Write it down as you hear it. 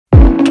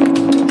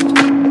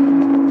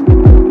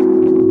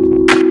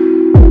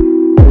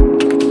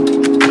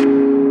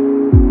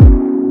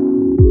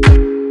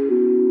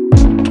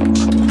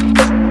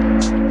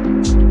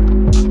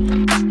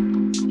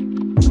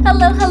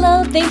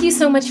Thank you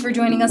so much for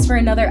joining us for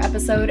another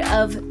episode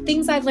of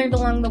Things I've Learned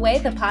Along the Way,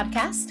 the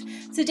podcast.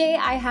 Today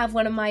I have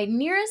one of my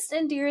nearest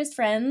and dearest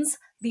friends,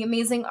 the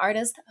amazing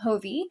artist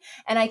Hovey,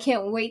 and I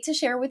can't wait to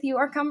share with you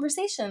our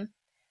conversation.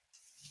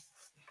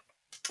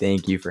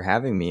 Thank you for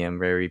having me. I'm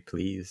very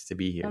pleased to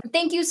be here.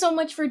 Thank you so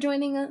much for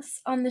joining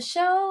us on the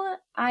show.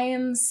 I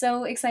am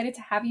so excited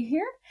to have you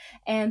here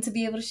and to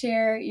be able to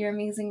share your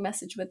amazing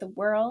message with the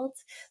world.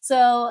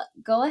 So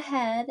go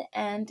ahead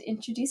and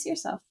introduce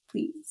yourself,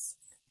 please.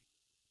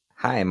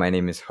 Hi, my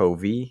name is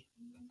Hovey.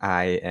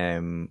 I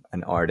am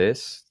an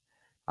artist.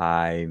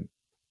 I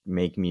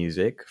make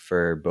music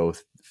for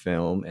both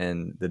film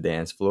and the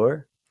dance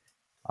floor.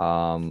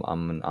 I'm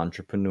an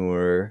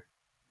entrepreneur,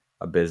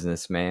 a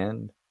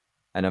businessman,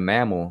 and a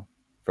mammal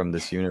from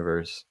this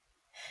universe.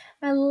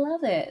 I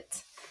love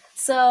it.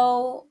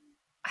 So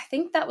I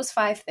think that was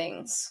 5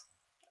 things.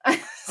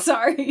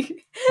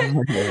 Sorry.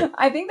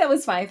 I think that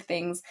was 5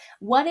 things.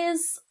 What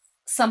is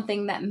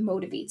something that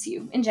motivates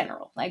you in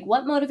general? Like,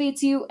 what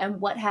motivates you and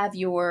what have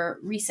your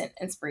recent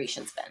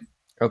inspirations been?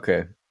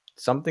 Okay.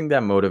 Something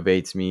that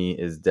motivates me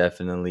is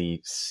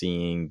definitely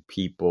seeing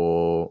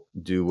people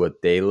do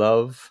what they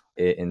love.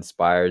 It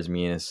inspires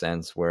me in a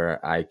sense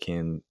where I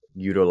can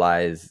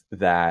utilize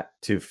that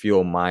to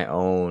fuel my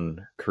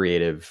own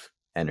creative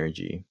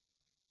energy.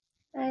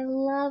 I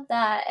love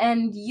that.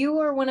 And you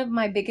are one of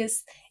my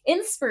biggest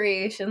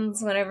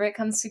inspirations whenever it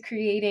comes to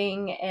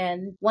creating,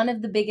 and one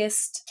of the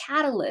biggest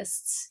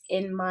catalysts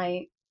in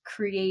my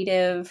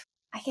creative,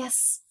 I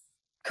guess,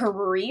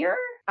 career.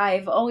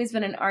 I've always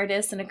been an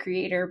artist and a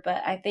creator,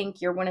 but I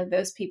think you're one of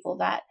those people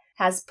that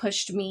has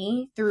pushed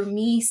me through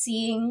me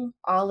seeing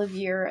all of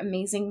your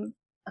amazing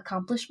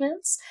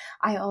accomplishments.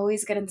 I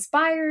always get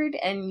inspired,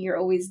 and you're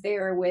always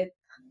there with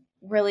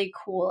really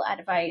cool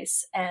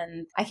advice,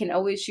 and I can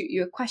always shoot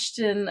you a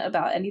question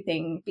about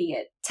anything, be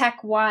it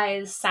tech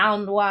wise,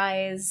 sound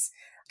wise,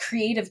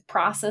 creative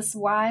process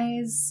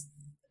wise,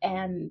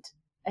 and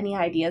any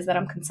ideas that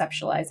I'm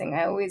conceptualizing.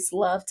 I always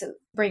love to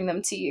bring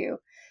them to you.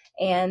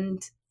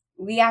 And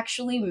we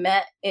actually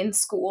met in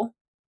school,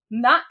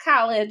 not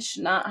college,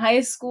 not high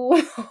school,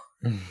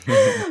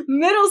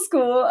 middle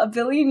school, a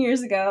billion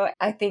years ago.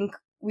 I think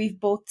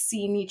we've both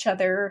seen each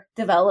other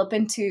develop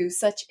into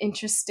such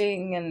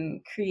interesting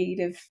and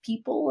creative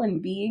people and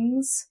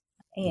beings.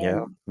 And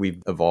Yeah,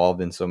 we've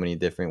evolved in so many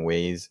different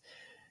ways,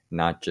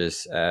 not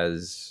just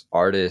as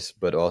artists,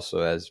 but also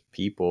as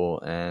people.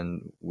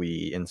 And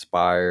we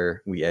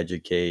inspire, we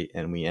educate,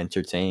 and we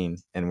entertain.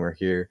 And we're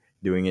here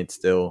doing it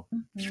still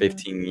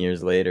 15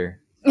 years later.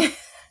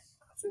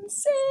 It's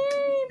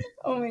insane.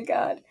 Oh my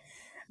God.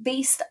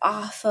 Based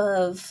off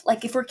of,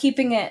 like, if we're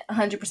keeping it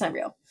 100%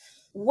 real,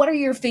 what are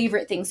your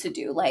favorite things to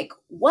do? Like,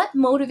 what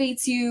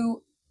motivates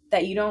you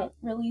that you don't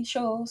really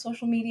show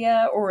social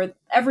media, or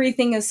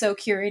everything is so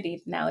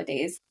curated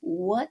nowadays?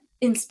 What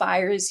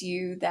inspires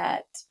you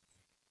that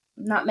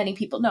not many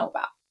people know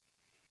about?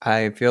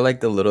 I feel like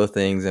the little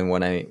things, and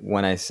when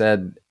I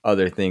said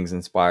other things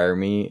inspire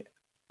me,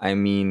 I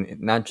mean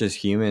not just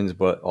humans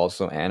but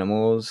also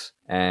animals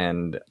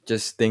and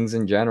just things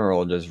in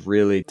general, just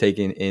really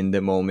taking in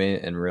the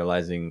moment and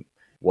realizing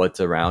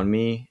what's around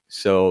me.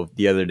 So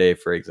the other day,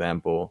 for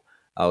example,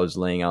 I was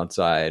laying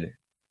outside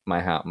my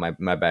house,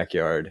 my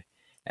backyard,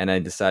 and I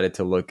decided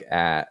to look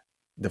at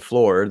the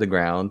floor, the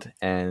ground,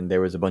 and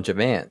there was a bunch of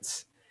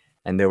ants,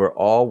 and they were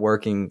all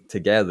working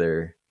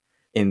together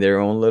in their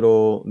own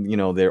little,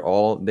 they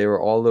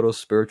were all little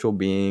spiritual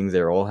beings.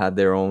 They all had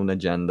their own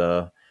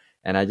agenda.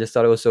 And I just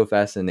thought it was so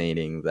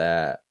fascinating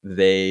that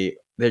they're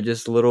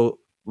just little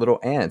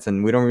ants,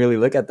 and we don't really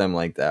look at them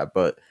like that,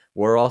 but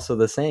we're also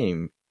the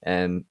same,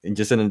 and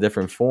just in a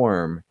different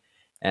form.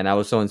 And I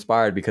was so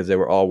inspired because they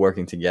were all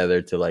working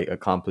together to like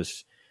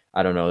accomplish,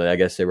 I don't know, I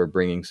guess they were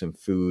bringing some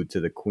food to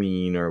the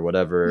queen or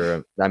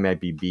whatever. That might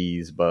be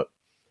bees, but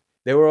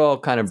they were all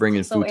kind of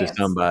bringing food to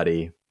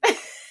somebody.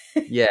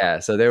 Yeah,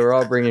 so they were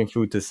all bringing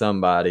food to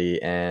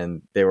somebody,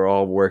 and they were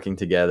all working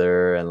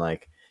together, and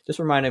like just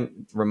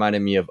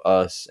reminded me of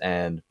us.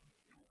 And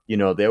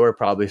they were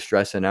probably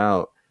stressing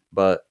out,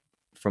 but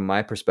from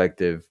my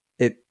perspective,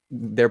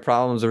 their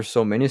problems are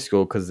so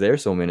minuscule because they're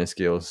so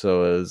minuscule.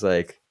 So it was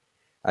like,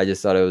 I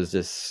just thought it was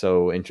just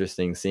so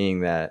interesting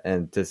seeing that.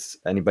 And just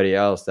anybody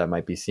else that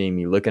might be seeing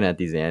me looking at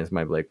these ants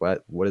might be like,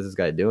 what is this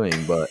guy doing?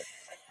 But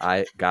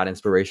I got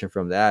inspiration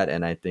from that,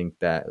 and I think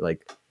that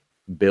like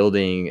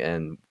building,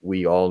 and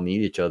we all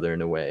need each other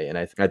in a way. And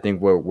I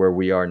think where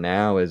we are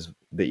now is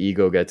the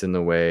ego gets in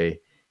the way,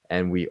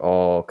 and we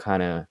all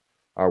kind of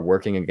are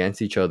working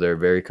against each other,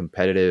 very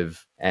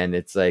competitive. And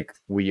it's like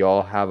we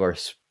all have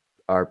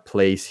our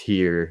place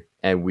here,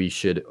 and we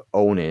should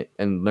own it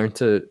and learn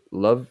to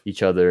love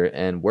each other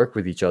and work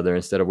with each other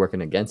instead of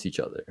working against each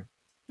other.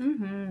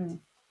 Mm-hmm.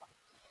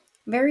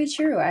 Very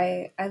true.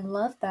 I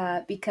love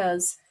that,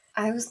 because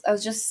I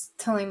was just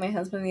telling my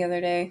husband the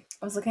other day,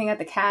 I was looking at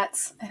the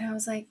cats, and I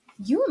was like,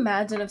 you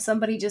imagine if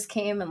somebody just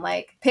came and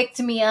like picked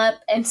me up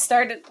and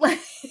started like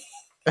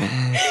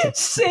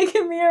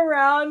shaking me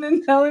around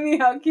and telling me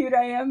how cute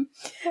I am,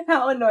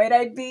 how annoyed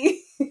I'd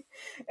be.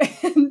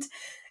 And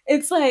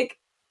it's like,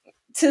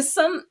 to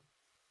some,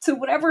 to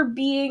whatever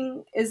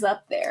being is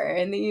up there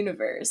in the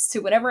universe, to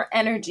whatever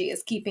energy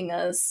is keeping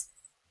us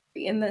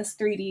in this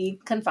 3D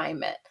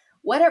confinement,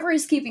 whatever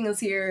is keeping us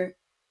here,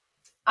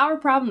 our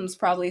problems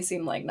probably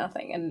seem like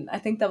nothing. And I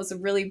think that was a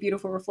really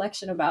beautiful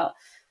reflection about,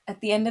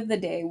 at the end of the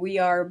day, we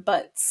are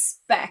but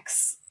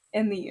specks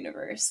in the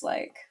universe.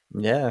 Like,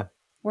 Yeah.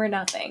 we're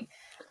nothing.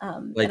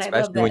 Like And I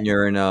love especially when that.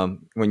 you're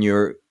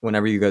in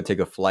whenever you go take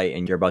a flight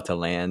and you're about to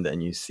land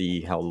and you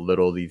see how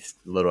little these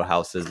little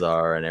houses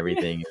are and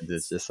everything, and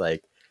it's just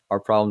like our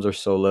problems are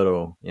so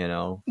little, you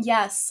know.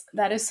 Yes,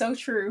 that is so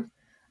true.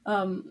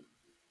 Um,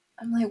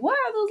 I'm like, what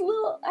are those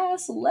little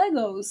ass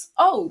Legos?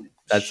 Oh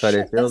That's what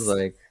it shit, feels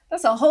like.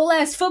 that's a whole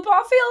ass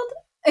football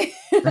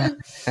field.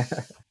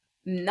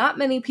 Not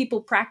many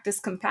people practice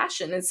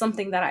compassion. It's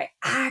something that I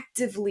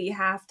actively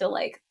have to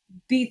like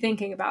be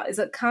thinking about. Is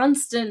a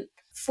constant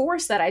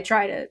force that I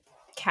try to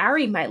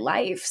carry my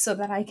life so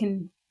that I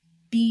can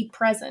be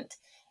present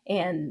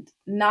and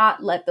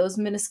not let those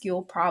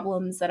minuscule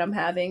problems that I'm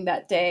having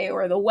that day,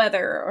 or the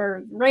weather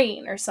or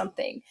rain or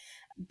something,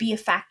 be a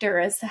factor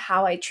as to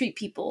how I treat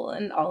people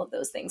and all of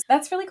those things.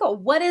 That's really cool.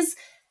 What is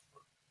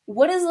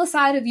the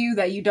side of you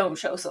that you don't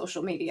show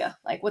social media?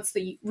 Like, what's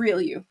the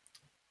real you?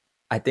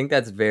 I think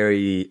that's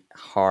very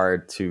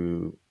hard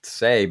to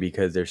say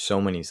because there's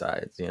so many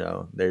sides, you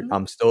know. There,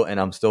 Mhm.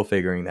 I'm still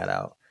figuring that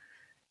out.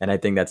 And I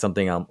think that's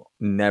something I'm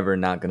never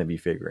not going to be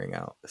figuring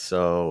out.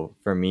 So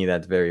for me,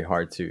 that's very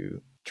hard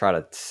to try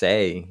to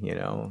say, you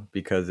know,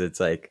 because it's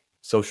like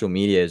social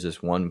media is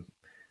just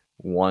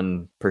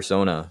one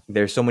persona.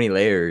 There's so many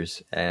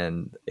layers,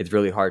 and it's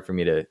really hard for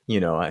me to, you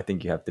know. I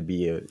think you have to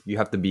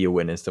be a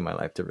witness to my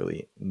life to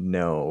really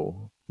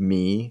know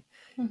me,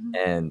 Mhm.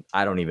 and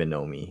I don't even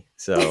know me.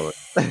 So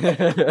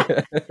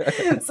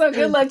So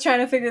good luck trying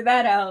to figure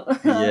that out.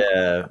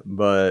 yeah,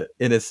 but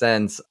in a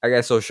sense, I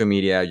guess social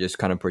media I just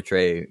kind of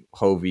portray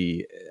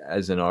Hovey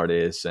as an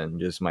artist and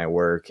just my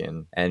work,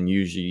 and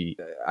usually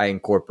I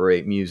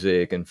incorporate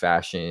music and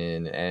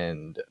fashion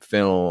and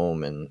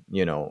film and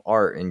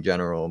art in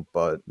general.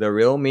 But the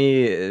real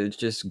me is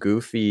just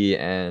goofy,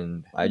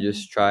 and I Mhm.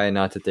 just try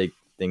not to take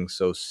things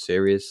so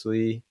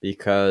seriously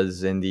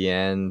because in the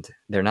end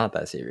they're not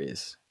that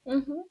serious.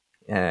 Mhm.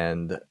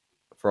 And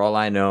for all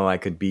I know, I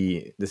could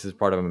be. This is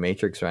part of a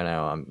matrix right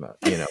now.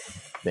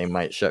 They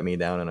might shut me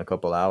down in a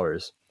couple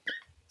hours.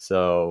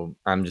 So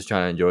I'm just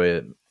trying to enjoy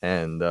it,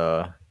 and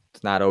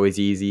it's not always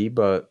easy,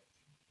 but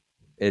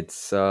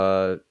it's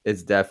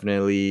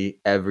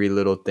definitely every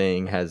little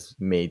thing has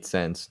made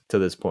sense to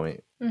this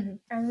point. Mhm.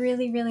 I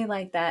really, really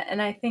like that.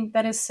 And I think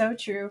that is so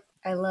true.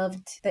 I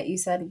loved that you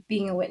said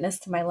being a witness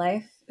to my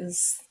life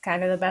is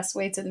kind of the best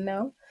way to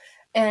know.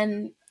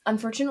 And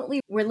unfortunately,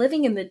 we're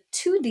living in the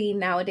 2D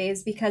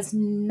nowadays because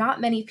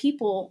not many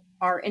people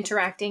are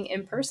interacting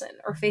in person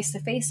or face to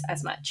face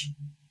as much.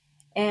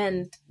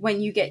 And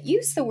when you get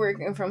used to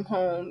working from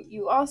home,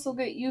 you also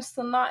get used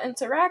to not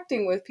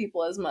interacting with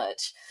people as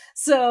much.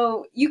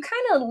 So you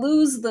kind of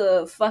lose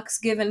the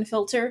fucks given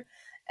filter.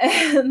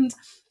 And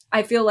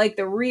I feel like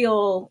the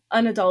real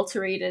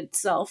unadulterated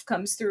self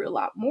comes through a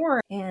lot more.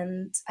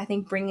 And I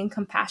think bringing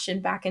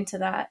compassion back into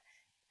that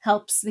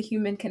helps the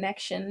human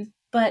connection.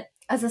 But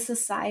as a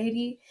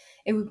society,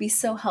 it would be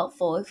so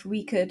helpful if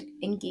we could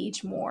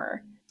engage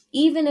more,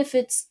 even if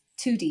it's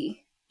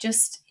 2D,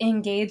 just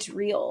engage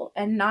real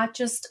and not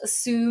just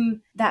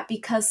assume that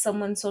because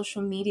someone's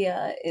social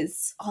media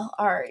is all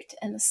art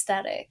and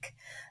aesthetic,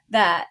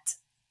 that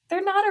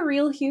they're not a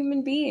real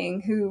human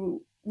being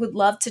who would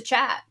love to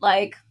chat.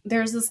 Like,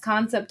 there's this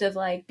concept of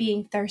like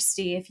being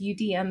thirsty if you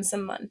DM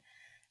someone.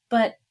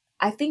 But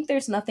I think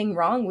there's nothing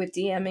wrong with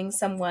DMing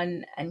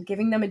someone and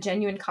giving them a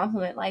genuine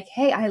compliment like,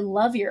 hey, I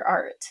love your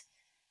art.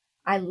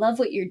 I love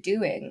what you're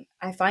doing.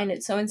 I find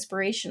it so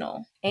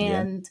inspirational.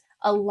 Yeah, And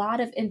a lot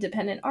of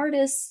independent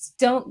artists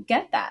don't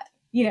get that,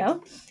 you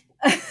know?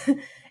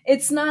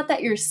 It's not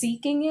that you're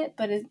seeking it,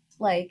 but it's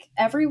like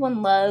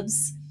everyone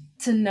loves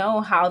to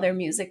know how their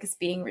music is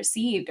being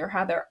received or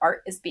how their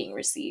art is being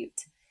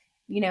received,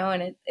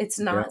 and it's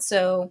yeah, not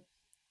so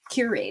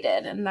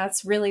curated. And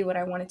that's really what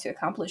I wanted to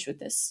accomplish with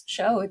this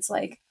show. It's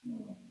like,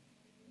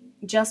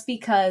 just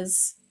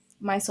because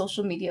my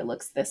social media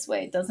looks this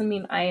way doesn't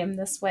mean I am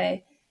this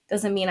way.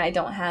 Doesn't mean I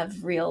don't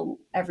have real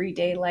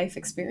everyday life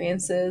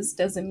experiences.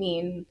 Doesn't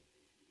mean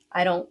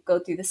I don't go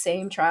through the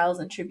same trials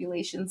and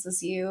tribulations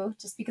as you.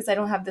 Just because I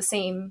don't have the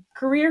same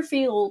career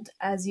field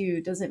as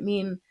you doesn't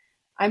mean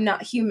I'm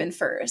not human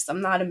first.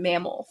 I'm not a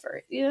mammal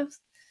first.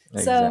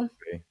 So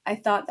exactly. I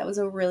thought that was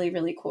a really,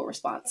 really cool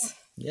response.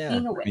 Yeah,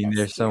 Being a I mean, witness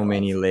there's to your so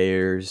many life.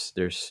 layers.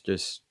 There's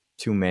just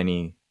too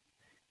many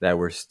that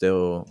we're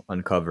still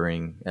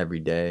uncovering every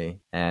day,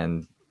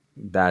 and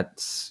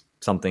that's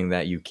something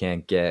that you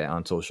can't get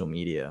on social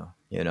media.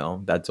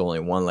 That's only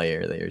one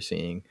layer that you're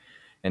seeing,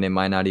 and it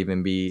might not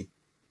even be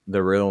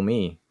the real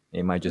me.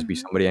 It might just be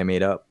Mhm. somebody I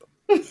made up.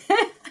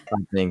 I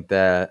think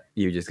that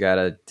you just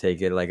gotta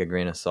take it like a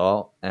grain of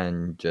salt,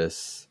 and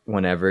just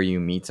whenever you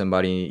meet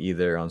somebody,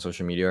 either on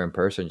social media or in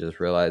person, just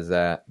realize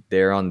that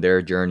they're on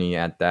their journey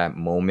at that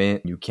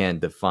moment. You can't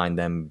define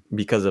them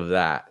because of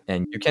that,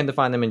 and you can't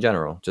define them in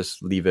general.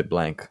 Just leave it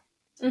blank.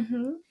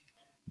 Mm-hmm.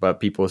 But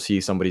people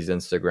see somebody's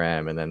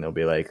Instagram and then they'll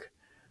be like,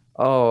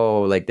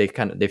 oh, like they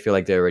feel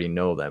like they already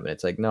know them, and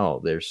it's like,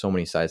 no, there's so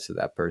many sides to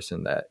that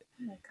person that,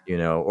 Oh my God. you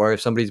know. Or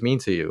if somebody's mean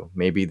to you,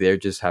 maybe they're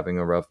just having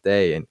a rough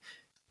day, and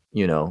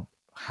you know,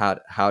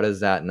 how does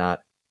that not,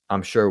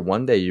 I'm sure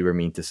one day you were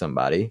mean to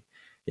somebody,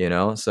 you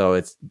know. So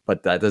it's,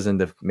 but that doesn't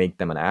make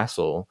them an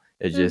asshole.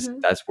 It's just,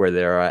 Mm-hmm. that's where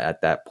they're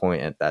at that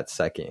point, at that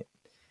second.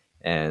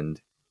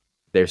 And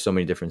there's so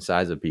many different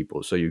sides of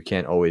people, so you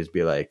can't always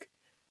be like,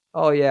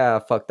 oh yeah,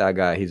 fuck that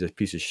guy, he's a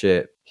piece of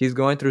shit. He's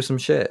going through some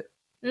shit.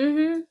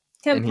 Mm-hmm.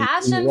 And he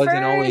Compassion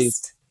wasn't always,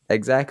 first.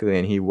 exactly,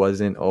 and he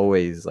wasn't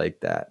always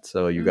like that,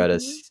 so you gotta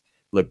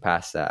Mm-hmm. look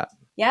past that.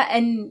 Yeah,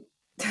 and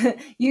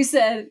you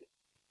said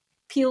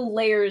peel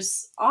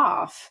layers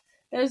off.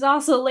 There's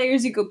also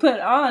layers you could put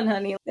on,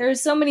 honey.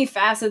 There's so many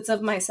facets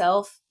of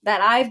myself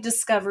that I've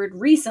discovered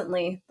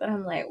recently that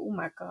I'm like, oh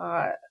my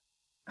God,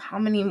 how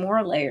many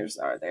more layers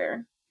are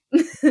there?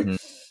 Mm.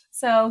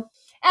 So,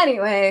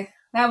 anyway,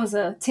 that was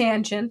a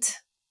tangent,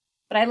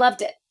 but I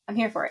loved it. I'm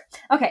here for it.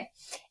 Okay,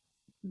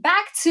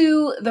 back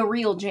to the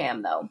real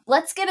jam though.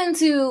 Let's get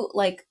into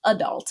like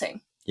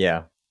adulting.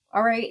 Yeah.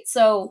 All right.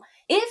 So,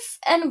 if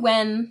and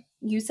when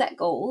you set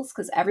goals,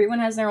 because everyone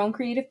has their own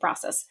creative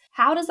process,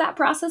 how does that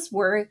process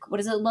work? What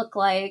does it look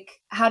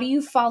like? How do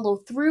you follow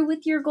through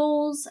with your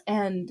goals?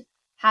 And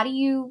how do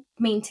you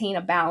maintain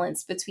a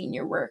balance between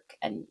your work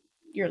and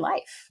your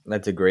life?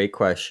 That's a great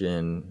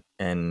question.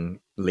 And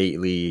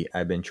lately,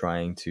 I've been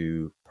trying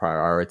to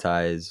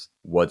prioritize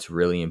what's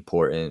really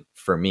important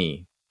for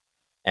me,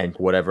 and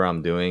whatever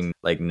I'm doing,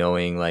 like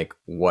knowing like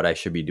what I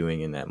should be doing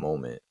in that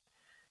moment.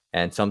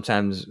 And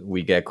sometimes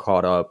we get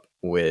caught up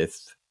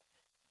with,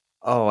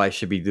 oh, I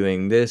should be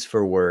doing this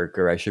for work,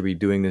 or I should be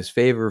doing this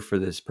favor for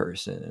this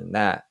person and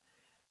that.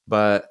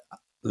 But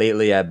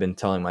lately, I've been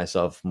telling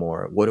myself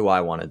more, what do I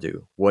want to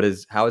do?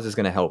 How is this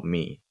going to help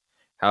me?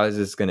 How is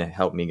this going to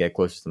help me get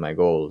closer to my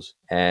goals?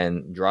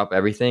 And drop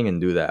everything and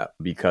do that,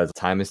 because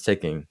time is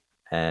ticking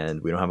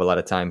and we don't have a lot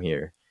of time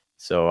here.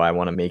 So I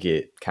want to make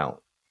it count.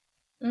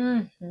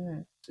 Mm-hmm.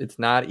 It's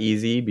not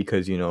easy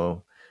because, you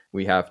know,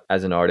 we have,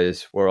 as an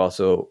artist, we're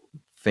also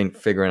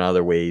figuring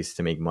other ways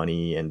to make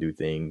money and do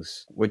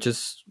things, which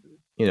is,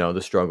 you know,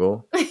 the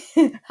struggle.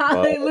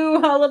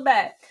 Hallelujah,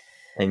 holla.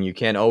 And you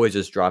can't always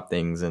just drop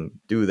things and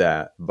do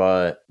that,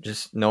 but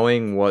just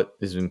knowing what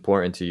is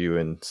important to you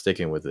and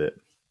sticking with it.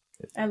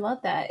 I love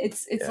that.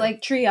 It's Yeah.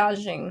 like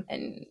triaging,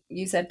 and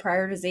you said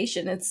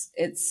prioritization.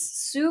 It's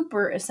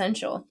super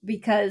essential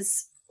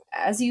because,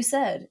 as you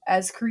said,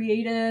 as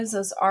creatives,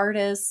 as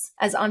artists,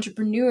 as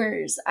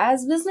entrepreneurs,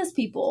 as business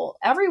people,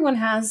 everyone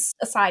has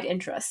a side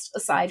interest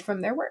aside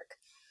from their work.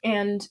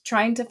 And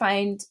trying to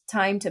find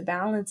time to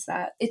balance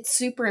that, it's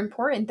super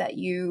important that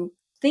you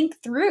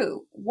think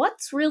through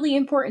what's really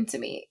important to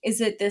me.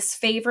 Is it this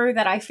favor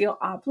that I feel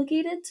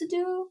obligated to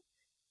do?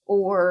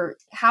 Or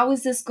how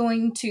is this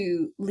going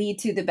to lead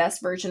to the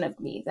best version of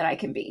me that I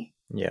can be?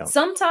 Yeah.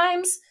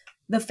 Sometimes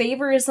the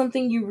favor is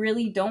something you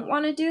really don't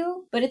want to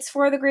do, but it's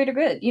for the greater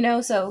good, you know?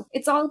 So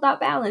it's all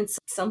about balance.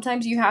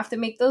 Sometimes you have to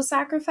make those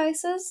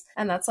sacrifices,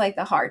 and that's like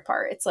the hard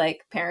part. It's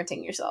like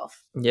parenting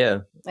yourself. Yeah.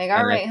 Like,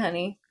 all right,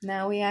 honey,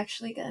 now we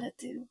actually gotta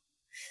do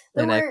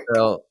the And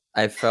work.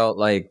 I felt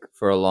like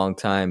for a long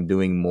time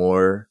doing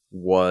more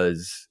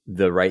was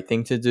the right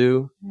thing to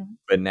do. Mhm.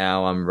 But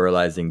now I'm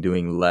realizing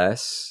doing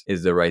less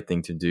is the right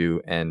thing to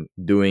do, and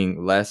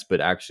doing less,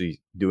 but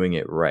actually doing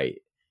it right.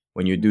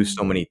 When you do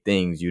so many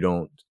things, you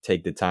don't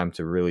take the time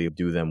to really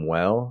do them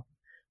well.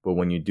 But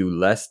when you do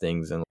less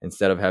things, and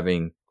instead of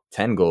having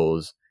 10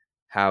 goals,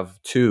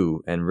 have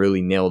 2 and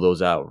really nail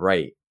those out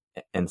right,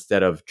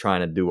 instead of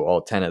trying to do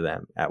all 10 of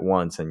them at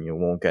once, and you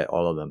won't get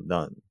all of them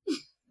done.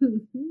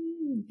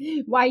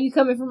 Why are you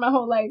coming for my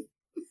whole life?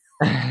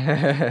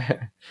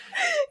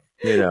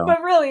 You know,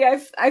 But really,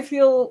 I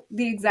feel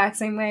the exact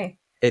same way.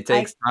 it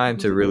takes time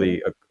to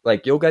really,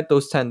 like, you'll get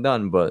those 10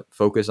 done, but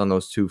focus on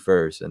those 2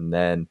 first. And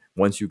then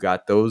once you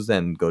got those,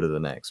 then go to the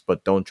next.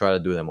 But don't try to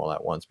do them all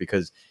at once,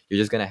 because you're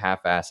just going to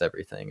half-ass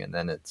everything, and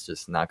then it's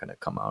just not going to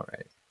come out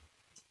right.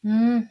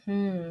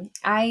 Mm-hmm.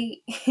 I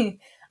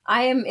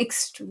I am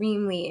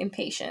extremely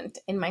impatient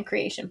in my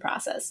creation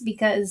process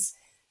because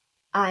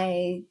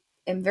I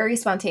am very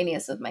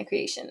spontaneous with my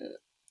creation,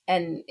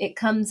 and it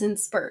comes in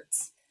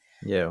spurts.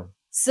 Yeah.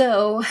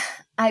 So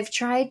I've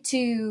tried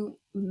to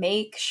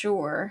make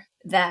sure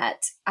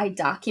that I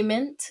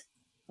document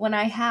when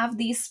I have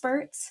these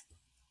spurts,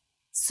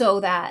 so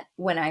that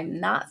when I'm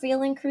not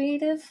feeling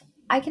creative,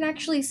 I can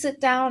actually sit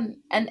down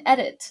and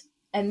edit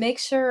and make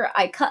sure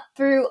I cut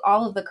through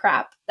all of the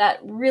crap that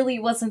really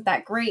wasn't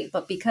that great,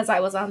 but because I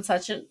was on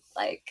such a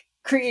like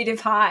creative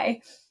high,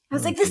 I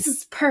was like, this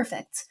is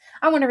perfect.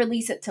 I want to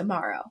release it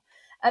tomorrow.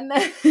 And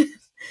then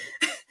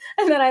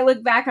and then I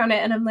look back on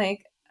it and I'm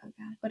like, oh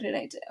God, what did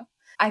I do?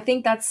 I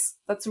think that's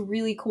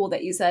really cool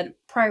that you said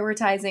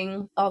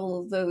prioritizing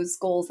all of those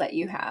goals that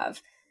you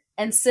have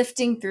and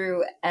sifting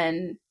through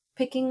and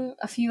picking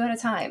a few at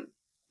a time.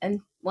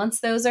 And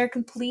once those are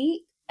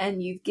complete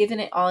and you've given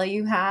it all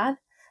you had,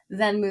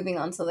 then moving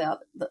on to Yeah.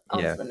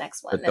 onto the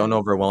next one. But don't And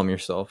overwhelm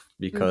yourself, mhm,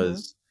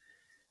 because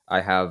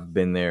I have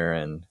been there,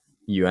 and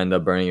you end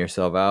up burning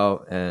yourself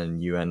out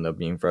and you end up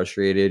being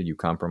frustrated. You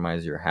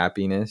compromise your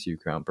happiness, you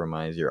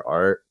compromise your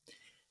art,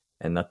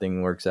 and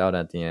nothing works out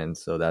at the end.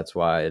 So that's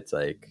why it's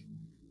like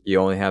you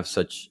only have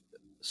such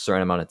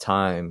certain amount of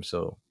time.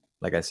 So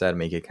like I said,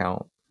 make it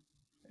count.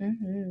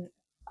 mhm.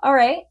 All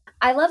right.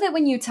 I love it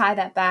when you tie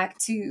that back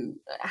to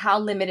how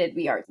limited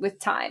we are with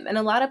time. And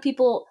a lot of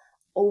people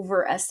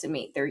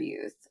overestimate their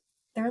youth.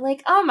 They're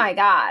like, oh my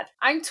God,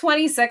 I'm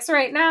 26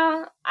 right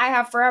now. I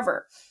have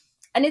forever.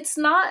 And it's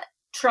not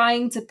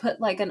trying to put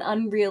like an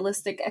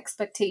unrealistic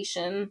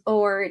expectation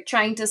or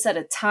trying to set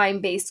a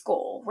time based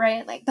goal,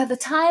 right? Like, by the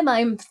time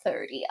I'm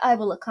 30, I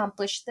will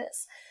accomplish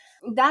this.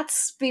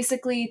 That's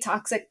basically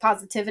toxic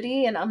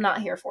positivity, and I'm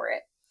not here for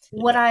it.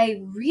 What Yeah,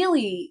 I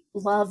really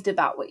loved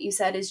about what you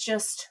said is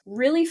just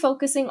really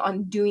focusing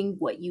on doing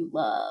what you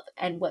love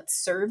and what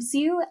serves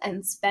you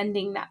and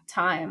spending that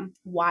time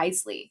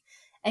wisely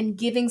and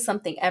giving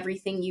something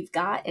everything you've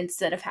got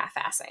instead of half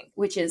assing,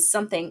 which is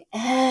something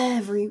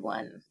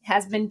everyone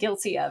has been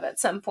guilty of at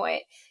some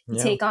point. You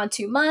yeah, take on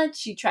too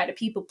much, you try to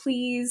people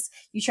please,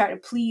 you try to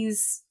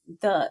please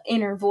the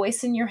inner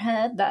voice in your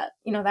head, that,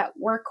 you know, that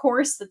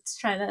workhorse that's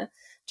trying to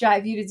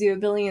drive you to do a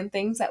billion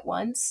things at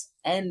once.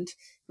 And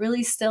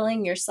really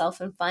stilling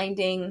yourself and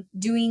finding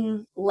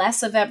doing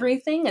less of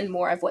everything and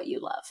more of what you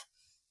love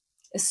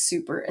is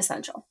super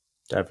essential.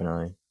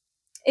 definitely.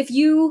 If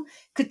you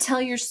could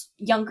tell your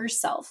younger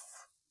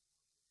self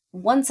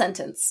one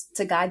sentence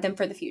to guide them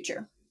for the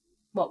future,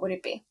 what would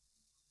it be?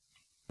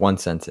 One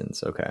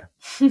sentence. Okay.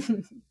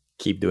 I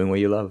Keep doing what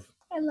you love.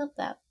 love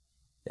that.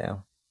 Yeah.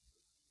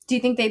 Do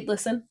you think they'd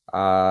listen?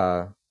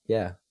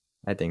 Yeah,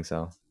 I think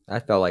so. I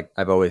felt like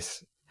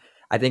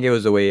I think it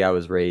was the way I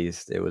was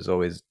raised. It was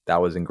always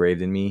that was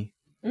engraved in me.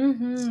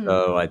 Mm-hmm.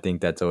 So I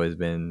think that's always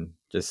been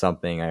just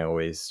something I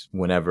always,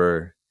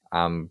 whenever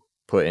I'm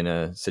put in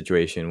a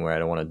situation where I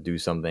don't want to do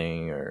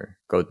something, or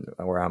go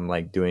where I'm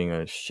like doing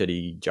a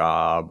shitty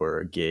job or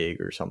a gig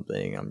or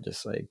something, I'm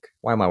just like,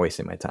 why am I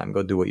wasting my time?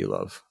 Go do what you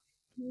love.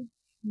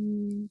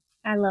 Mm,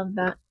 I love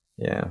that.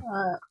 Yeah.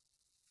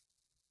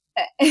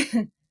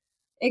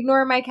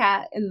 Ignore my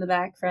cat in the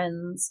back,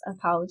 friends.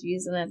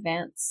 Apologies in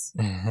advance.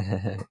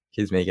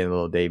 He's making a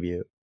little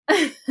debut.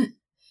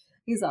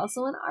 He's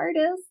also an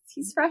artist.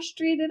 He's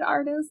frustrated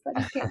artist that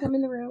he can't come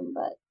in the room,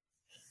 but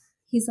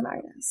he's an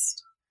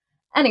artist.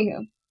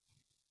 Anywho,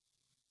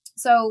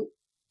 so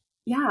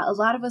yeah, a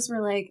lot of us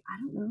were like, I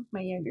don't know if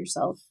my younger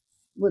self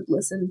would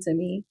listen to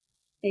me.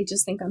 They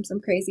just think I'm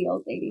some crazy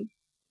old lady.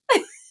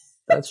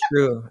 That's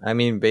true. I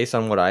mean, based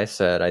on what I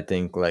said, I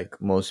think like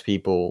most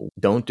people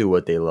don't do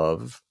what they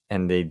love,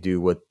 and they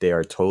do what they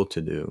are told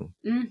to do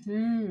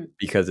Mm-hmm.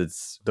 because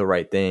it's the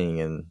right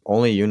thing, and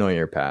only you know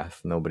your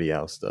path. Nobody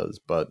else does.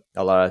 But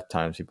a lot of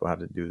times people have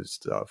to do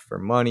stuff for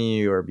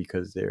money, or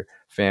because their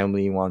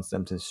family wants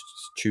them to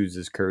choose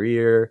this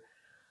career.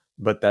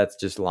 But that's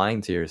just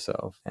lying to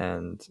yourself,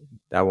 and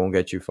that won't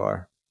get you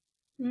far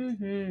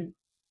Mm-hmm.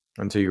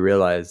 until you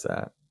realize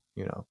that,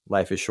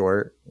 life is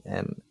short,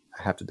 and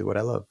I have to do what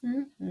I love.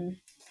 Mm-hmm.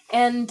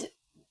 And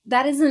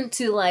that isn't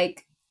to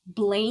like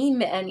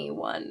blame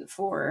anyone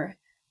for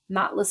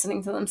not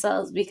listening to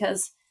themselves,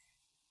 because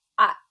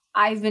I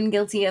I've been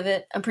guilty of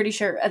it. I'm pretty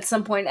sure at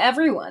some point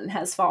everyone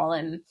has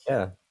fallen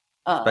Yeah.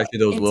 Especially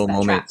those into low that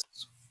trap. moments.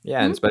 Yeah,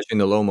 and Hmm. especially in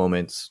the low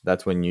moments,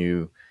 that's when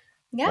you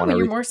Yeah, want when to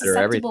you're more reconsider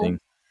susceptible. everything.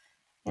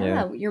 Yeah.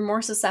 Yeah, you're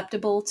more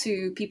susceptible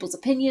to people's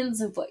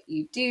opinions of what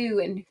you do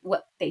and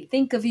what they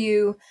think of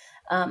you.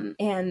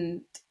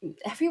 And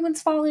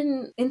everyone's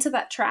fallen into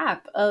that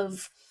trap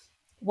of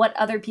what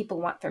other people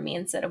want from me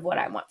instead of what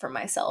I want for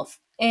myself.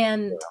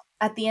 And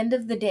at the end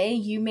of the day,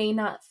 you may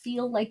not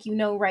feel like you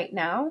know right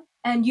now,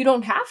 and you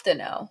don't have to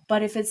know.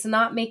 But if it's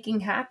not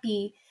making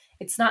happy,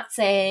 it's not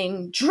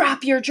saying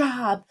drop your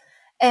job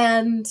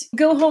and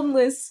go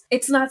homeless.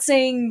 It's not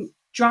saying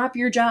drop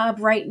your job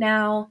right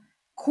now,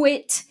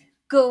 quit,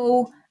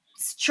 go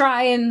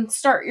try and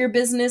start your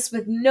business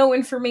with no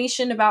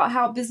information about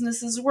how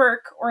businesses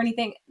work or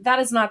anything. That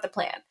is not the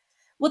plan.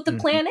 What the Mhm.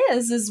 plan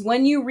is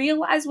when you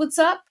realize what's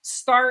up,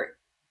 start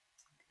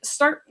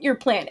your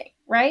planning,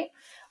 right?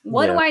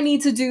 What do Yeah. I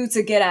need to do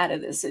to get out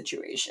of this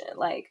situation?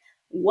 Like,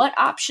 what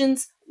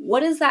options,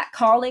 what is that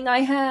calling I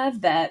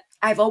have that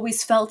I've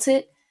always felt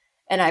it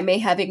and I may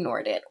have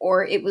ignored it,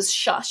 or it was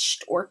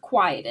shushed or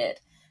quieted?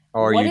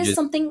 Or What you is just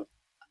something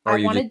I or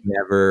you just wanted?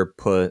 never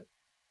put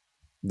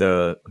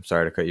I'm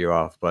sorry to cut you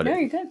off, but No,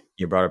 you're good.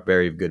 you brought up a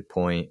very good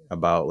point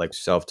about like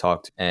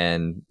self-talk,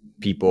 and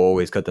people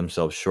always cut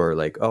themselves short,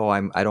 like, "Oh,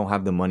 I don't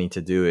have the money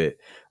to do it."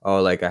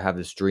 Oh, like I have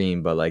this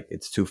dream, but like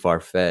it's too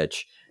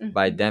far-fetched.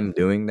 By Mm-hmm. them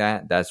doing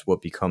that, that's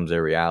what becomes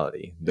their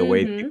reality. The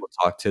way Mm-hmm. people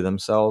talk to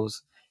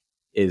themselves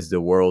is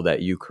the world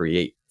that you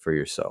create for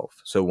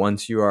yourself. So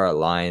once you are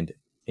aligned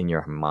in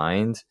your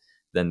mind,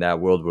 then that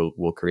world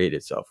will create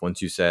itself.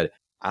 Once you said,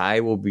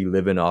 I will be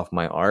living off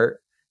my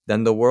art,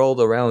 then the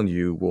world around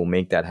you will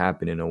make that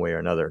happen in a way or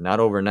another. Not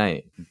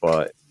overnight,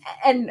 but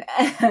And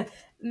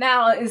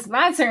now it's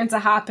my turn to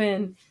hop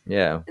in.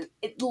 yeah.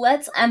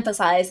 Let's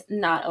emphasize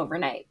not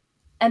overnight.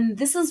 And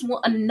this is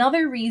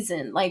another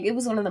reason, like it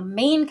was one of the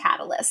main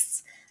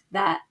catalysts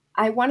that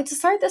I wanted to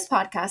start this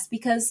podcast,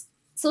 because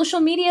social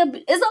media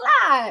is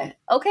a lie.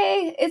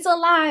 Okay? It's a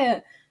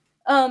lie.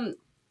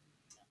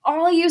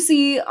 All you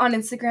see on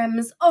Instagram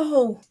is,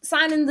 oh,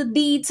 signing the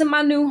deed to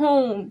my new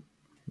home.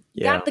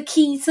 Yeah. Got the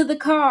key to the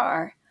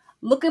car.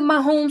 Look at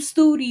my home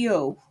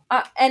studio.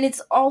 And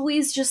it's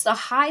always just a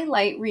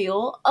highlight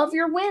reel of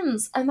your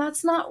wins. And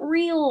that's not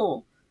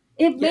real.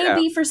 It may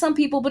be for some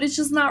people, but it's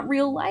just not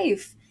real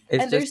life.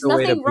 It's and just there's a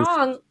way to nothing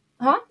wrong.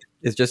 Huh?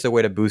 It's just a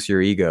way to boost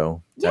your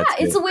ego. Yeah,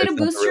 it's a way to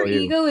boost your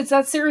ego. It's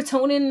that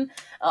serotonin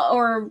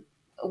or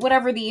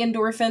whatever the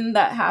endorphin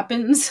that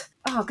happens.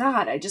 Oh,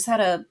 God, I just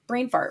had a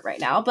brain fart right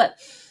now. But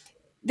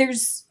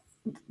there's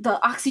the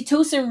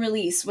oxytocin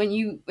release when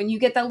you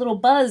get that little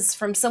buzz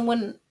from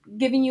someone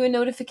giving you a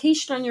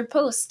notification on your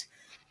post.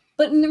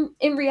 But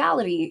in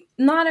reality,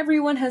 not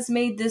everyone has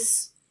made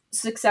this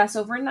success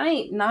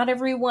overnight. Not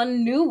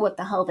everyone knew what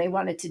the hell they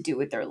wanted to do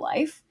with their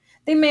life.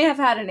 They may have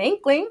had an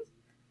inkling.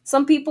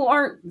 Some people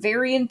aren't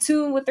very in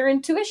tune with their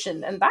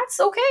intuition, and that's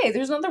okay.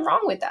 There's nothing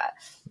wrong with that.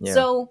 Yeah.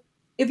 So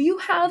if you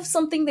have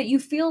something that you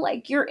feel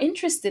like you're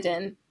interested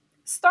in,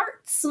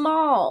 start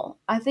small.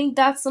 I think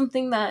that's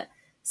something that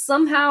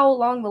somehow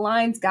along the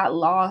lines got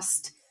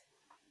lost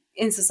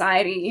in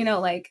society. You know,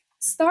 like,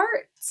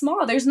 start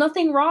small. There's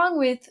nothing wrong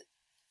with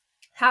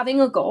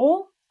having a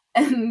goal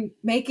and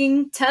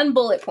making 10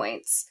 bullet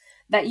points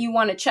that you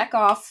want to check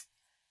off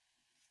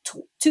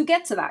to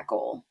get to that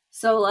goal.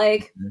 So,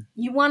 like,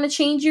 you want to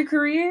change your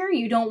career,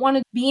 you don't want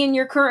to be in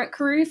your current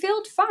career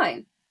field,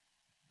 fine.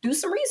 Do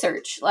some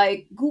research.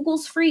 Like,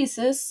 Google's free,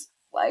 sis.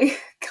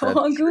 Like, go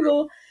on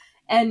Google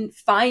and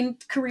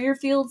find career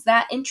fields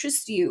that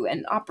interest you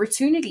and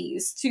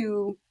opportunities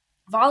to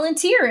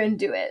volunteer and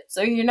do it.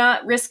 So you're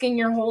not risking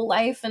your whole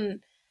life.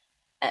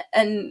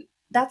 And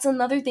that's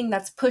another thing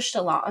that's pushed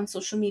a lot on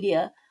social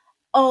media.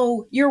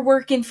 Oh, you're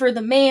working for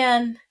the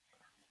man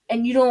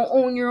and you don't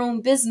own your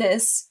own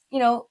business. You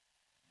know,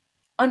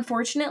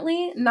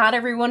 unfortunately, not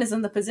everyone is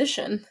in the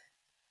position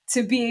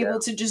to be able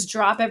to just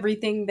drop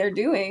everything they're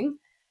doing.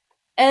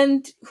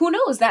 And who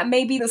knows, that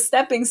may be the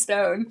stepping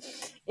stone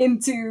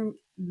into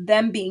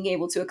them being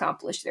able to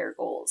accomplish their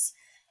goals.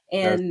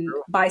 And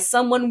by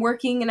someone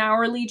working an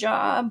hourly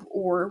job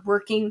or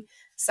working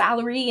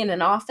salary in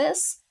an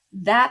office,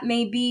 that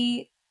may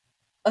be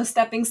a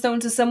stepping stone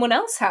to someone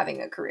else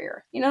having a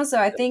career. You know, so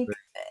I think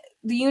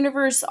the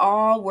universe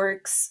all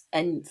works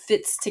and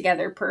fits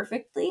together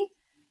perfectly.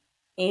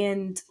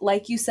 And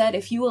like you said,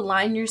 if you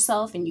align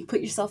yourself and you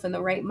put yourself in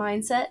the right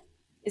mindset,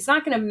 it's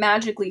not going to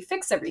magically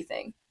fix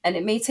everything. And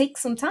it may take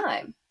some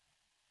time,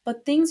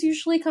 but things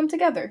usually come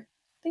together.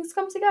 Things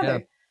come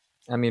together.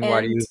 Yeah. I mean,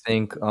 why do you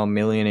think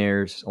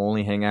millionaires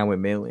only hang out with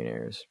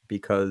millionaires?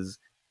 Because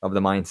of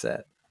the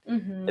mindset.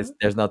 Mm-hmm.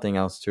 There's nothing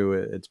else to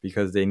it. It's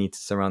because they need to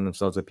surround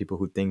themselves with people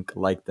who think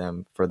like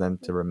them for them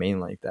to remain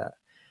like that.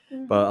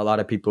 Mm-hmm. But a lot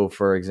of people,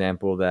 for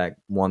example, that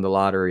won the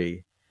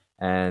lottery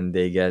and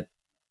they get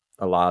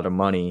a lot of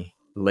money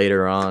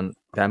later on,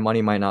 that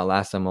money might not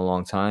last them a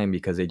long time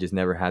because they just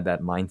never had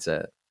that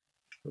mindset.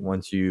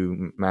 Once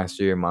you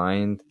master your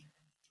mind,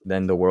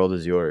 then the world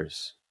is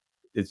yours.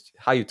 It's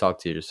how you talk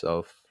to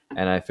yourself.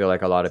 And I feel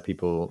like a lot of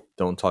people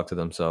don't talk to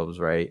themselves,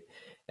 right?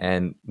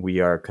 And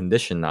we are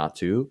conditioned not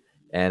to.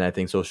 And I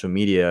think social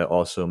media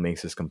also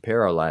makes us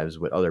compare our lives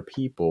with other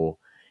people.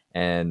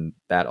 And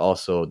that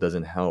also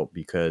doesn't help,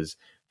 because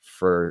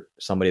for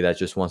somebody that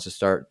just wants to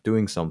start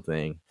doing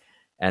something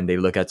and they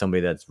look at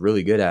somebody that's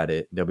really good at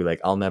it, they'll be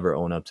like, I'll never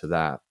own up to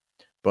that.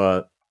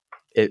 But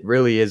it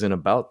really isn't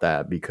about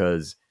that,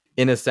 because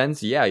in a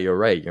sense, yeah, you're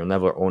right. You'll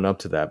never own up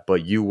to that,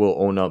 but you will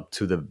own up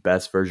to the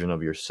best version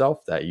of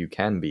yourself that you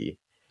can be.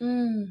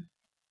 Mm.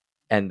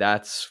 And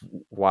that's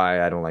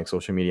why I don't like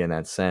social media in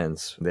that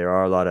sense. There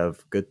are a lot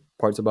of good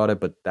parts about it,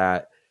 but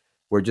that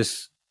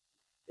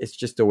it's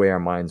just the way our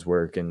minds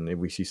work. And if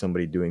we see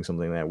somebody doing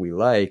something that we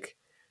like,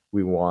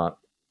 we want,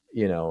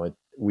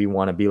 we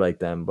want to be like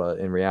them. But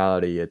in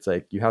reality, it's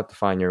like you have to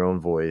find your own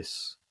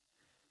voice.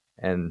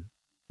 And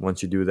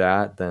once you do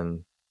that,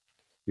 then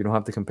you don't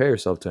have to compare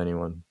yourself to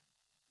anyone.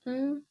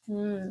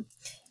 Mm-hmm.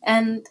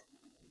 And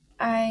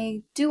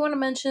I do want to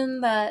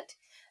mention that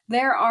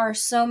there are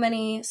so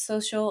many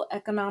social,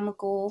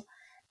 economical,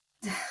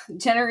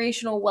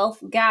 generational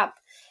wealth gap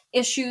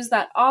issues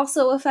that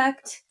also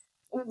affect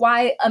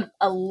why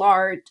a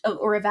large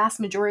or a vast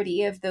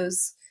majority of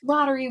those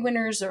lottery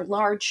winners or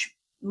large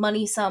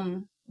money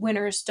sum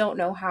winners don't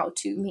know how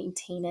to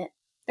maintain it.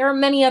 There are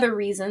many other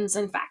reasons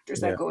and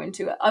factors that go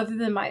into it other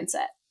than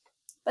mindset.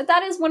 But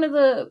that is one of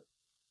the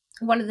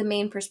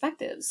main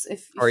perspectives.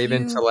 If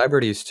even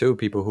celebrities too,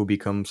 people who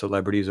become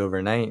celebrities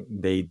overnight,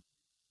 they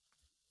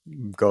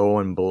go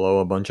and blow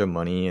a bunch of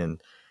money,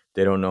 and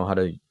they don't know how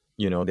to,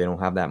 they don't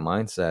have that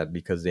mindset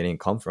because they didn't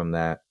come from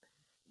that.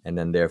 And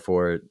then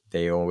therefore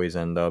they always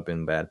end up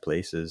in bad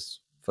places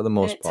for the And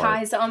most it part.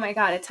 ties, oh my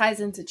God, it ties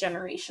into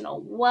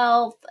generational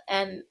wealth.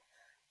 And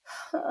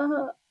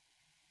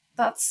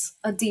that's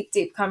a deep,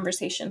 deep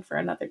conversation for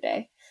another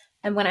day.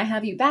 And when I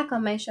have you back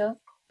on my show,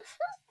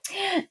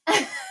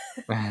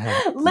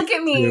 look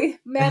at Season me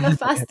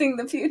manifesting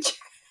the future.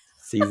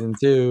 Season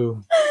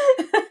 2.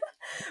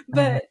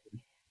 But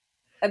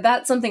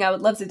that's something I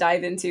would love to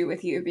dive into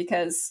with you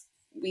because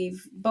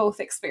we've both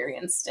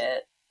experienced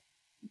it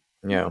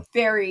Yeah.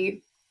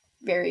 very,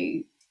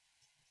 very,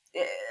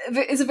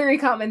 it's a very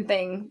common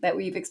thing that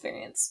we've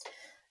experienced.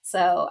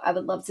 So I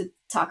would love to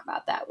talk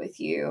about that with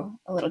you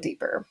a little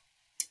deeper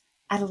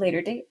at a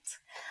later date.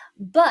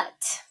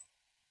 But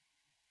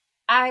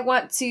I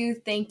want to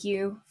thank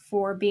you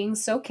for being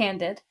so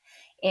candid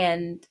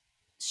and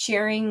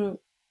sharing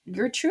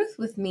your truth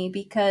with me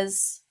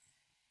because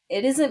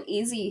it isn't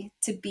easy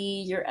to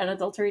be your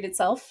unadulterated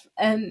self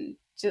and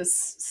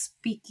just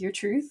speak your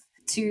truth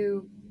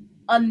to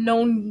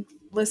unknown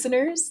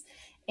listeners.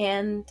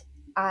 And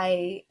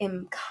I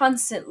am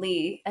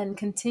constantly and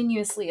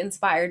continuously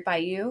inspired by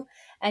you,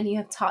 and you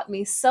have taught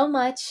me so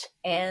much,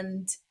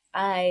 and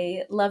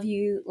I love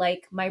you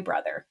like my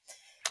brother.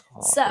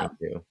 Oh, thank So,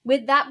 you.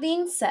 with that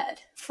being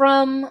said,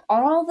 from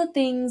all the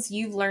things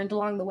you've learned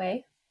along the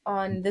way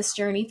on this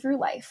journey through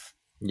life,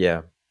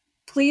 Yeah.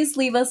 please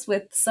leave us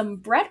with some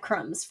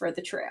breadcrumbs for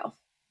the trail.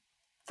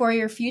 For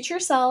your future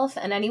self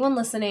and anyone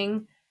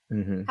listening,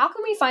 Hmm. how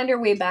can we find our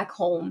way back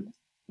home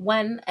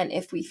when and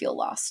if we feel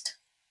lost?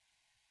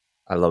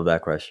 I love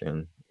that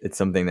question. It's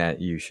something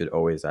that you should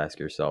always ask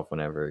yourself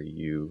whenever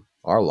you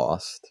are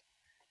lost.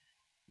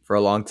 For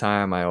a long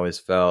time, I always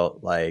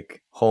felt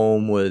like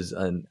home was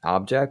an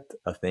object,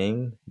 a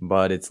thing,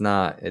 but it's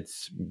not.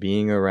 It's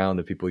being around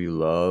the people you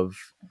love,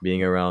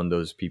 being around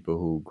those people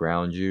who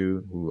ground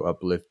you, who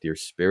uplift your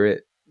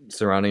spirit,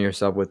 surrounding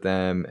yourself with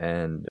them,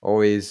 and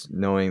always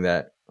knowing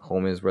that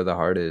home is where the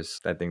heart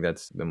is. I think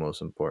that's the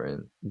most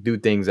important. Do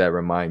things that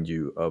remind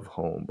you of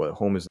home, but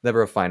home is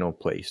never a final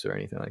place or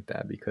anything like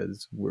that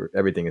because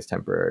everything is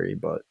temporary,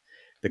 but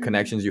the Mm.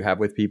 connections you have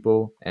with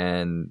people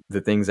and the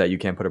things that you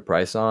can't put a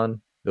price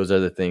on, those are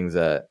the things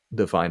that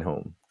define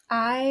home.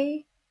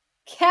 I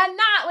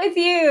cannot with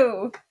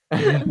you.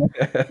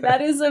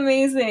 That is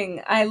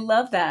amazing. I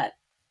love that.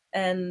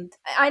 And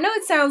I know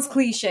it sounds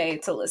cliche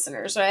to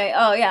listeners, right?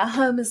 Oh, yeah,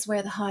 home is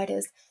where the heart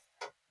is.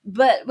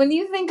 But when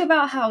you think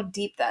about how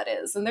deep that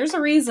is, and there's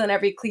a reason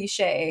every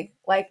cliche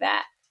like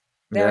that,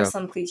 there are Yeah.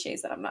 some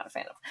cliches that I'm not a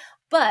fan of.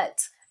 But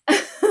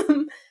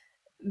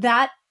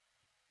that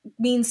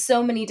means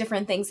so many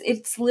different things.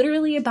 It's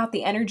literally about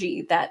the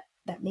energy that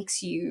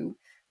makes you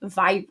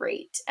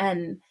vibrate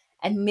and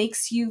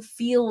makes you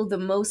feel the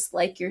most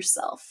like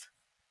yourself.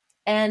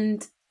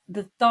 And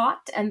the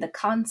thought and the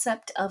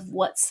concept of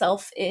what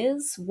self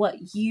is,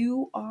 what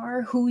you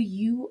are, who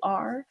you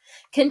are,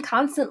 can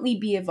constantly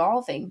be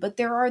evolving. But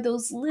there are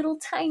those little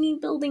tiny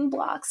building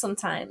blocks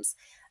sometimes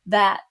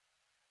that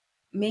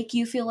make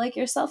you feel like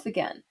yourself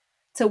again.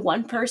 To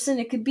one person,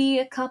 it could be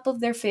a cup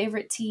of their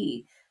favorite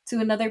tea. To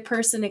another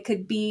person, it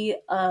could be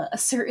a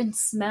certain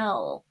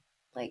smell.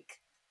 Like,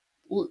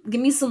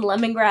 give me some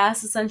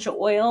lemongrass essential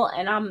oil,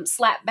 and I'm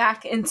slapped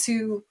back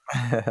into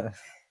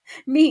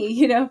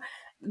me,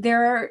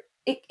 there are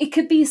it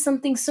could be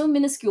something so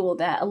minuscule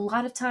that a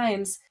lot of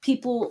times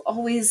people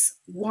always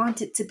want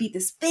it to be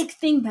this big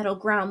thing that'll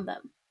ground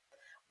them.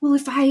 Well,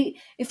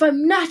 if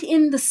I'm not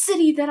in the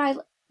city that I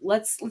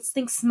let's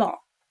think small.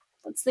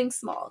 Let's think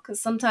small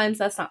because sometimes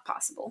that's not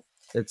possible.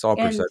 It's all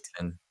And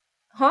perception.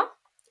 huh?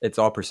 It's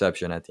all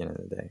perception at the end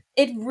of the day.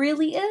 It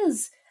really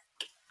is.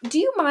 Do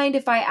you mind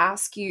if I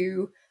ask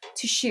you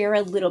to share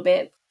a little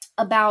bit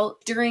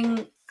about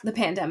during the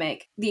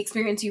pandemic, the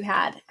experience you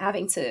had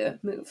having to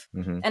move?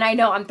 Hmm. And I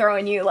know I'm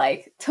throwing you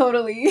like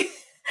totally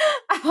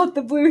out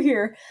the blue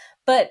here,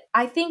 but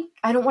I think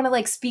I don't want to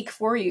like speak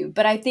for you,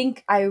 but I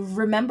think I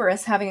remember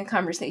us having a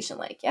conversation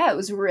like, yeah, it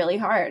was really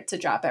hard to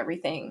drop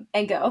everything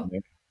and go.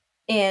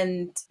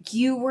 And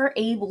you were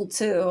able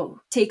to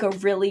take a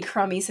really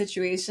crummy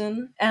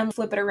situation and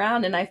flip it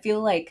around. And I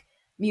feel like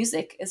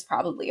music is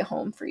probably a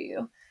home for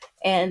you.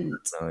 And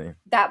Definitely.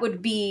 that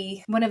would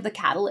be one of the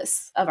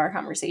catalysts of our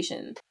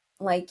conversation.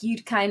 Like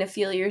you'd kind of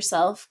feel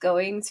yourself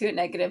going to a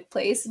negative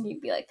place and you'd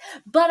be like,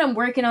 but I'm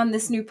working on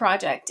this new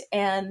project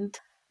and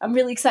I'm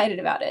really excited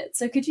about it.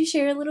 So could you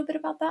share a little bit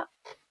about that?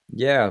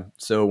 Yeah.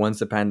 So once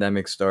the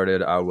pandemic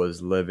started, I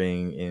was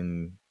living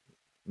in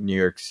New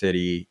York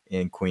City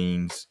in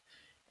Queens,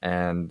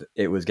 and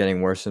it was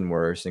getting worse and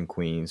worse in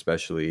Queens,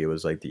 especially. It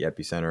was like the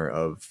epicenter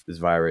of this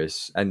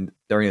virus. And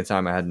during the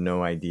time, I had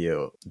no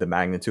idea the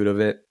magnitude of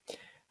it.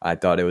 I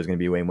thought it was going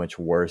to be way much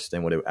worse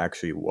than what it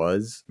actually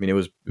was. I mean, it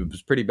was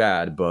pretty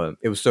bad, but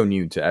it was so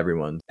new to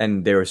everyone,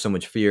 and there was so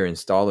much fear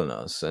installed in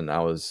us, and I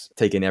was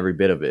taking every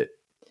bit of it.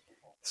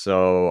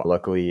 So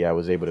luckily I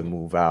was able to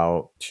move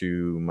out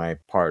to my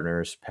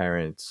partner's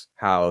parents'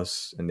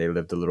 house, and they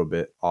lived a little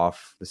bit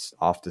off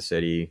the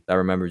city. I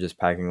remember just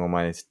packing all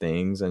my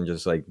things and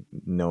just like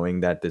knowing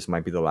that this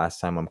might be the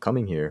last time I'm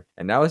coming here.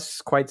 And that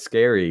was quite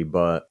scary,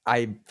 but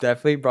I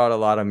definitely brought a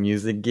lot of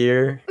music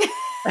gear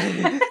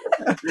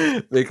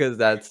because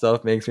that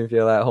stuff makes me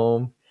feel at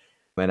home.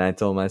 And I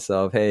told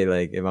myself, hey,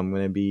 like if I'm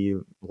going to be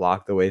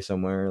locked away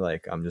somewhere,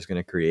 like I'm just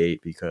going to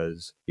create,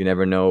 because you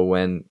never know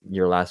when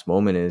your last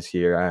moment is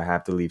here. I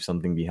have to leave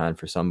something behind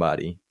for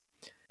somebody.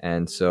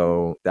 And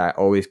so that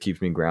always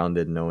keeps me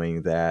grounded,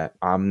 knowing that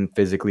I'm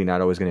physically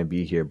not always going to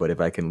be here. But if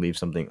I can leave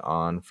something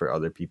on for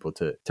other people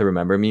to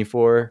remember me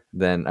for,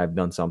 then I've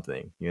done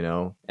something, you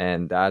know?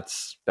 And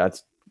that's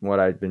what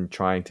I've been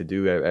trying to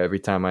do. Every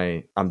time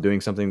I'm doing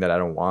something that I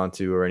don't want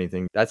to or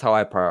anything, that's how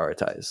I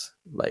prioritize.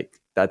 Like,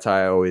 that's how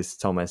I always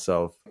tell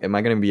myself, am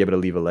I going to be able to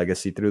leave a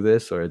legacy through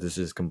this, or is this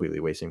just completely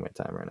wasting my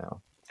time right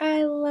now?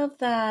 I love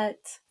that.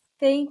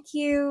 Thank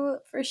you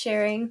for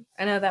sharing.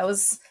 I know that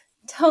was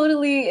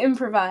totally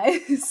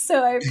improvised,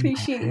 so I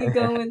appreciate you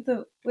going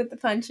with the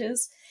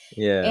punches.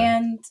 Yeah.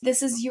 And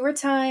this is your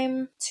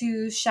time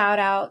to shout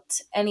out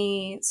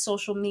any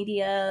social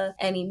media,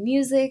 any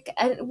music,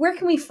 and where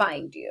can we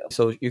find you?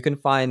 So you can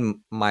find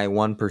my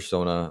one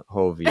persona,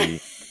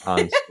 Hovey,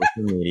 on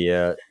social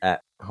media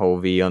at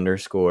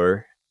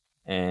Hovey_.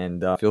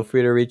 And feel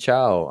free to reach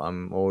out.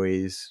 I'm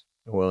always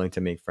willing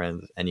to make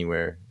friends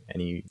anywhere,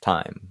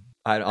 anytime.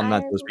 I'm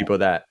not those people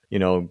that,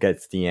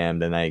 gets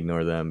DM'd and I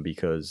ignore them,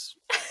 because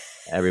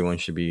everyone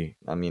should be,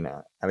 I mean,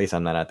 at least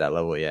I'm not at that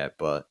level yet,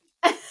 but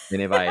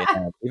even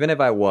if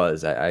I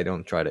was, I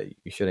don't try to,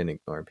 you shouldn't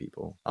ignore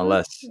people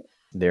unless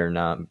they're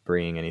not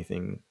bringing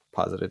anything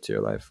positive to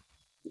your life.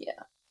 Yeah.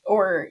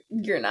 Or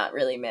you're not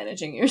really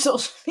managing your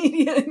social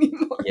media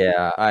anymore.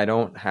 Yeah, I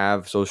don't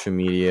have social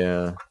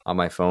media on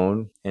my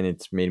phone, and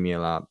it's made me a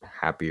lot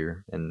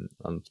happier, and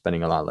I'm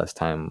spending a lot less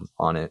time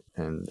on it.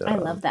 And I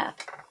love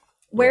that.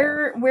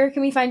 Where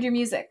can we find your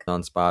music?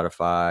 On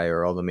Spotify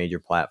or all the major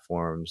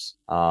platforms,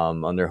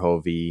 under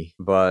Hovey.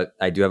 But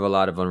I do have a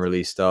lot of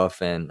unreleased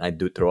stuff, and I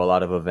do throw a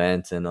lot of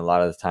events, and a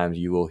lot of the times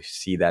you will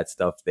see that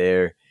stuff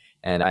there.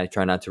 And I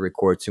try not to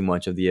record too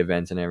much of the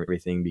events and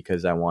everything,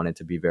 because I want it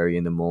to be very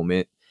in the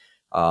moment.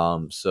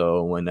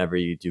 So whenever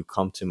you do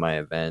come to my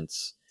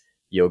events,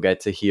 you'll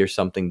get to hear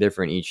something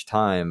different each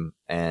time,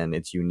 and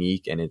it's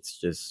unique, and it's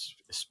just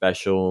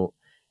special.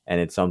 And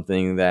it's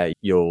something that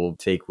you'll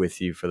take with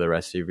you for the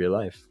rest of your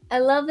life. I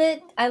love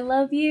it. I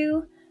love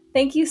you.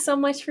 Thank you so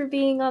much for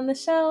being on the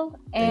show.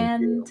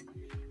 And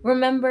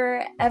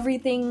remember,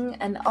 everything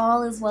and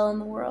all is well in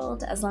the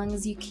world as long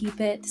as you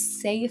keep it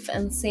safe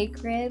and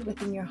sacred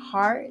within your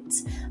heart,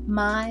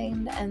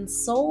 mind, and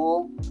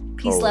soul.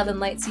 Peace, love, and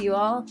light to you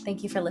all.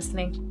 Thank you for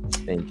listening.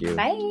 Thank you.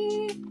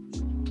 Bye.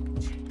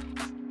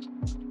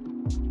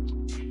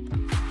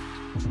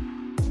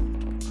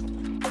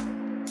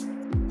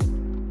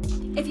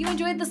 If you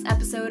enjoyed this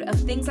episode of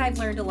Things I've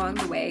Learned Along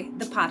the Way,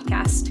 the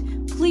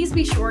podcast, please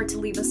be sure to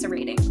leave us a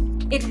rating.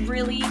 It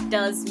really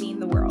does mean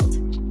the world.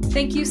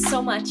 Thank you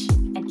so much,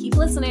 and keep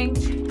listening.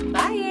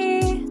 Bye!